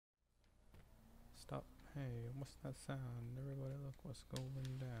Hey, what's that sound? Everybody look what's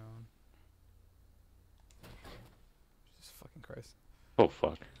going down. Jesus fucking Christ. Oh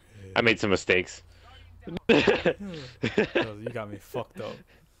fuck. I Yeah. made some mistakes. Bro, you got me fucked up.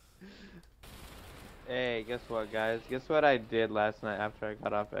 Hey, guess what, guys? Guess what I did last night after I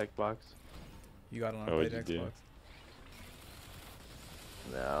got off Xbox? You got on Oh, a played what'd you do? Xbox.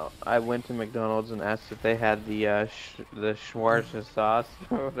 No, I went to McDonald's and asked if they had the Schwarzer sauce.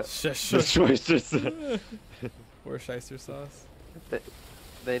 Shush, The shush. choices. Worcestershire sauce.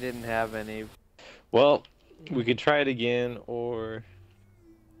 They didn't have any. Well, we could try it again, or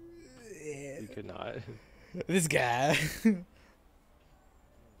we could not. This guy.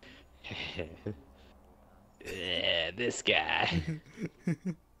 Yeah, this guy.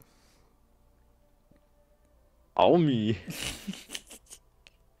 All me.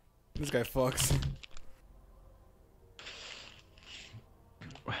 This guy fucks.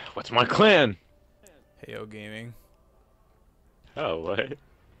 What's my clan? Heyo Gaming. Oh, what?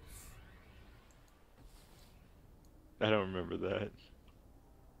 I don't remember that.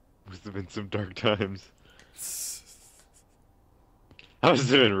 Must have been some dark times. I was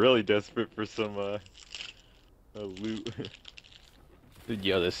doing really desperate for some loot. Dude,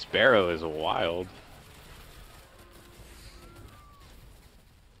 yo, this sparrow is wild.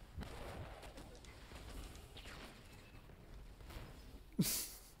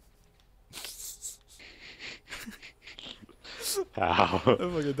 How? I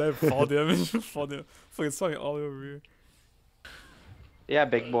fucking died fall damage. Fall damage. Fucking swung all the way over here. Yeah,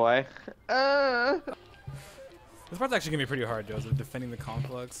 big boy. This part's actually gonna be pretty hard, Joseph. Defending the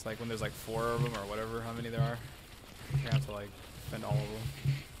complex, like when there's like 4 of them or whatever, how many there are. You have to like defend all of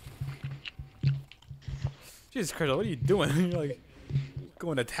them. Jesus Christ, what are you doing? You're like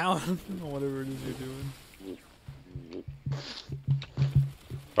going to town or whatever it is you're doing.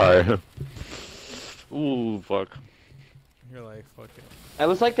 Alright. Ooh, fuck. You're like fucking, It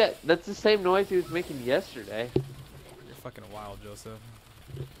was like that. That's the same noise he was making yesterday. you're fucking wild, Joseph.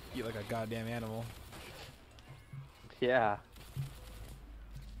 Eat like a goddamn animal. Yeah.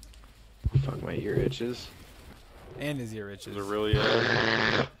 Fuck, my ear itches. And his ear itches. Is it really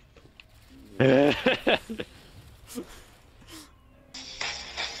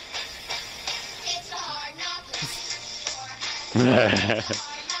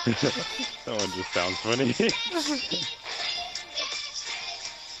That one just sounds funny.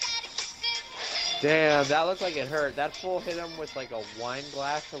 Damn, that looked like it hurt. That fool hit him with like a wine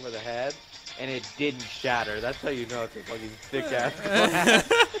glass over the head, and it didn't shatter. That's how you know it's a fucking thick ass glass.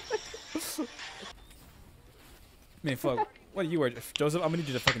 Man, fuck. What are you wearing, Joseph? I'm gonna need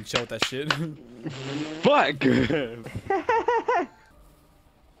you to fucking chill with that shit. Fuck!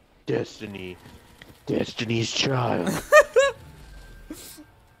 Destiny. Destiny's child.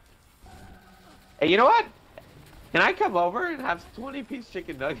 Hey, you know what? Can I come over and have 20-piece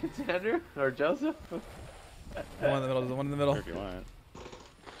chicken nuggets, Andrew? Or Joseph? One in the middle, one in the middle. If you want.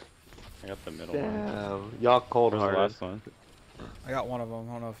 I got the middle one. Damn. Y'all cold Where's the hearted. last one? I got one of them.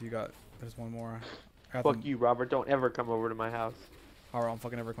 I don't know if you got. There's one more. I got Fuck them. you, Robert. Don't ever come over to my house. Alright, I'm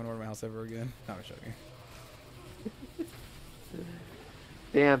fucking never coming over to my house ever again. No, I'm joking.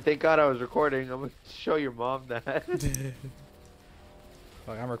 Damn, thank God I was recording. I'm gonna show your mom that.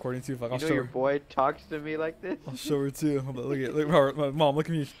 Fuck, I'm recording too. Fuck, You I'll know show your her. boy talks to me like this? I'll show her too. I'm like, look, Robert, my mom, look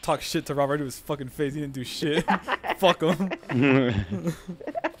at me talk shit to Robert to his fucking face. He didn't do shit. Fuck him.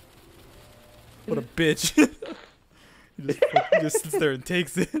 What a bitch. He just sits there and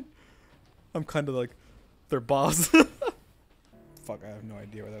takes it. I'm kind of like their boss. Fuck, I have no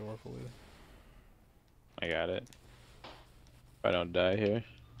idea where that oracle is. I got it. If I don't die here.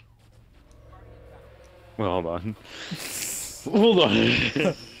 Well, hold on. Hold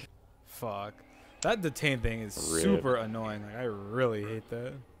on. Fuck. That detain thing is Rip. super annoying. Like, I really hate that.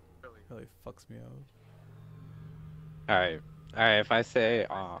 It really fucks me up. Alright. Alright, if I say,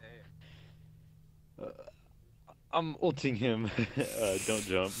 I'm ulting him, don't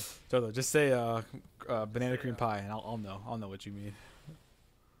jump. Jojo, just say banana cream pie, and I'll know. I'll know what you mean.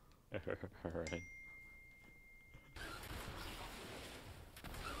 Alright.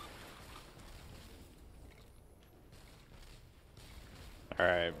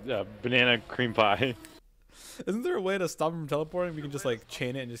 Alright, banana cream pie. Isn't there a way to stop him from teleporting? We can just like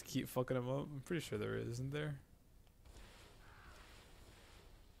chain it and just keep fucking him up. I'm pretty sure there is, isn't there?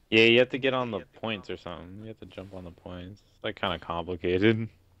 Yeah, you have to get on the points or something. You have to jump on the points. It's like kind of complicated.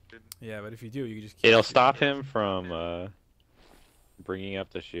 Yeah, but if you do, you can just keep It'll shooting. stop him from bringing up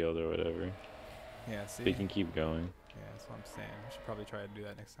the shield or whatever. Yeah, see? They can keep going. Yeah, that's what I'm saying. We should probably try to do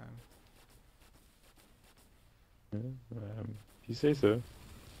that next time. If you say so.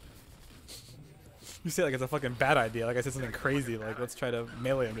 You say it like it's a fucking bad idea. Like I said something crazy. Like let's try to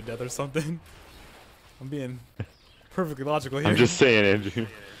melee him to death or something. I'm being perfectly logical here. I'm just saying, Andrew.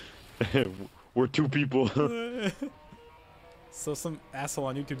 We're two people. So some asshole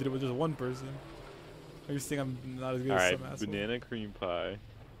on YouTube did it with just one person. Are you think I'm not as good as some Alright, asshole? banana cream pie.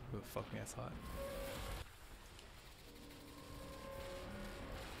 Oh, fuck me, that's hot.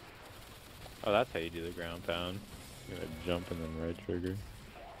 Oh, that's how you do the ground pound. You gotta jump and then right trigger.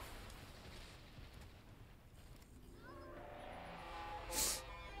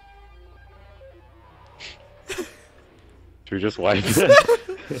 Should we just wipe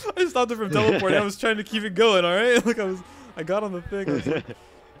that? I stopped it from teleporting. I was trying to keep it going, alright? Like I got on the thing. I was like,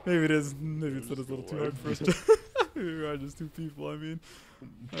 maybe it is. Maybe it's a little too hard for us to. Maybe we are just two people, I mean.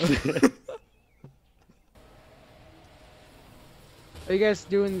 Are you guys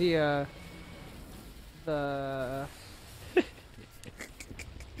doing the what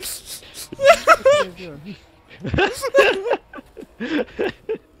are you doing?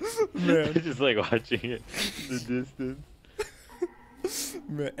 Man, Just like watching it in the distance.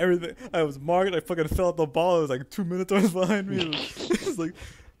 man, everything. I was marked. I fucking fell out the ball. It was like 2 minutes behind me. It was like,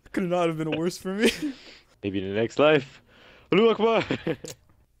 could not have been worse for me. Maybe in the next life. Allahu Akbar.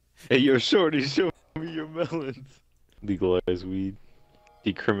 Hey, yo, shorty, show me your melons. Legalize weed.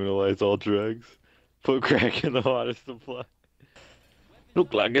 Decriminalize all drugs. Put crack in the water supply.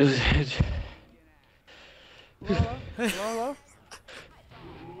 Look like it. Hello?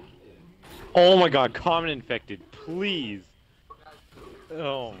 Oh my god, common infected, please.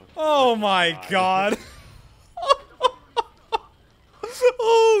 Oh. Oh my god.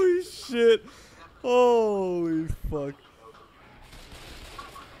 Holy shit. Holy fuck.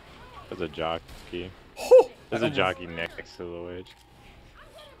 There's a jockey. Oh, There's a jockey next to the witch.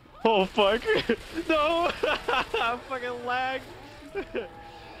 Oh fuck! No! I fucking lagged!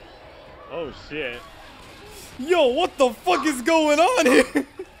 Oh shit. yo, what the fuck is going on here?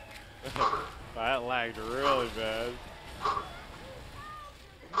 That lagged really bad.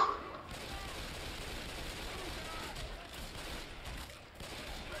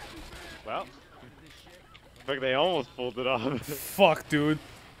 Well, fuck, they almost pulled it off. Fuck, dude.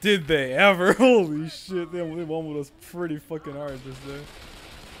 Did they ever? Holy shit. They wumbled us pretty fucking hard just there.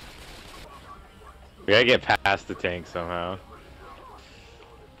 We gotta get past the tank somehow.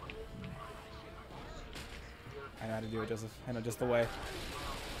 I know how to do it, Joseph. I know just the way.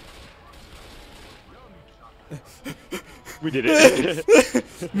 We did it.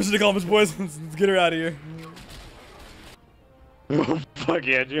 Mission accomplished, boys. Let's get her out of here. Oh, fuck,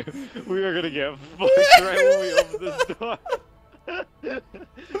 Andrew. We are gonna get fucked right when we open this door.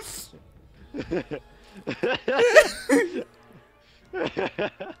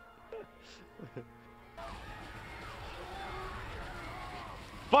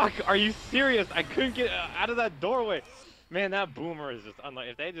 Fuck, are you serious? I couldn't get out of that doorway. Man, that boomer is just unlike.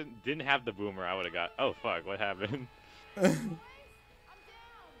 If they didn't have the boomer, I would have got. Oh, fuck, what happened? If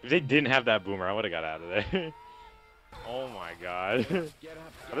they didn't have that boomer, I would have got out of there. Oh my god.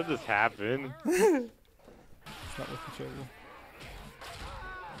 How did this happen? It's not with each other.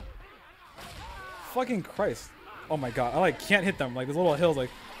 Fucking Christ. Oh my god. I like can't hit them. Like this little hill's like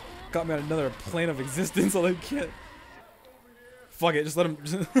got me on another plane of existence. I like can't. Fuck it. Just let him.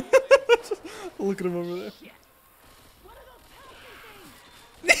 Just look at him over there.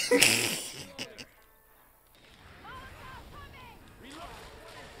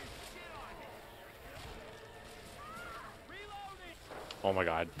 Oh my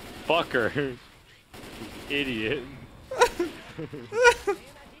god. Fucker. Idiot.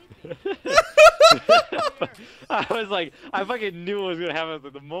 I was like, I fucking knew what was gonna happen.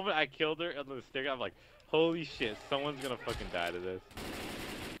 But the moment I killed her on the stick, I'm like, holy shit, someone's gonna fucking die to this.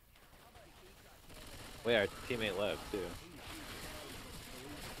 Wait, our teammate left too.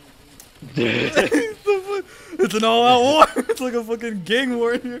 It's an all-out war. It's like a fucking gang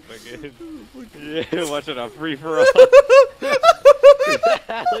war here. Yeah, watching a free for all.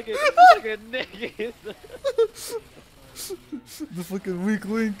 Look at Nick. The fucking weak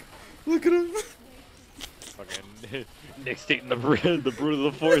link. Look at him. Fucking Nick's taking the brute of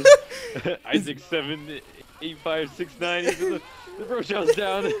the force. Isaac 78569. The Rochelle's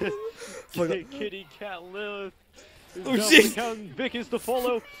down. Kitty Cat Lilith. Oh shit! Vic is to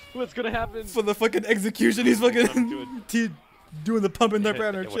follow. What's gonna happen? For the fucking execution, he's fucking doing the pump in their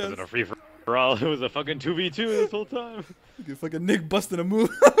on her It wasn't chest. a free for all. It was a fucking 2v2 this whole time. Look at fucking Nick busting a move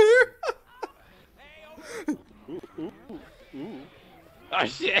out here. Ooh. Oh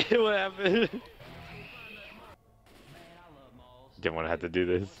shit! What happened? Didn't want to have to do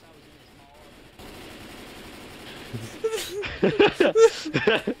this.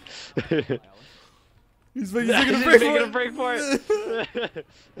 He's making He's a making a break break for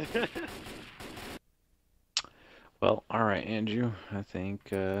it. Well, all right, Andrew. I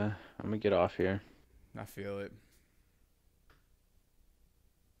think I'm gonna get off here. I feel it.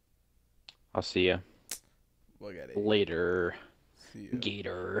 I'll see ya Look at it. later, See ya.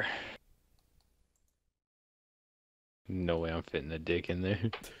 Gator. No way I'm fitting a dick in there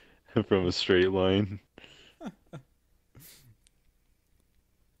from a straight line.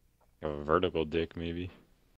 A vertical dick, maybe.